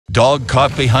Dog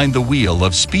caught behind the wheel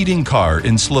of speeding car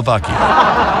in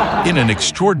Slovakia. In an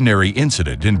extraordinary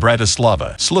incident in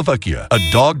Bratislava, Slovakia, a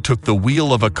dog took the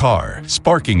wheel of a car,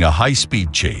 sparking a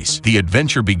high-speed chase. The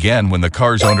adventure began when the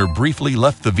car's owner briefly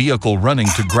left the vehicle running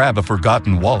to grab a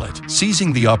forgotten wallet.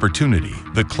 Seizing the opportunity,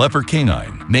 the clever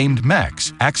canine, named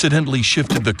Max, accidentally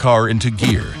shifted the car into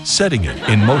gear, setting it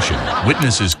in motion.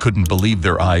 Witnesses couldn't believe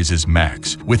their eyes as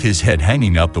Max, with his head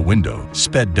hanging out the window,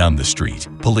 sped down the street.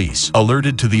 Police,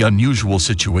 alerted to the unusual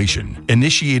situation,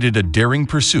 initiated a daring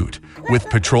pursuit with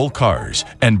patrol cars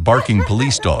and barking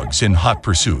police dogs in hot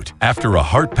pursuit. After a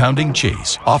heart-pounding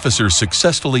chase, officers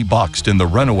successfully boxed in the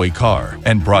runaway car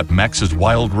and brought Max's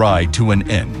wild ride to an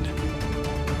end.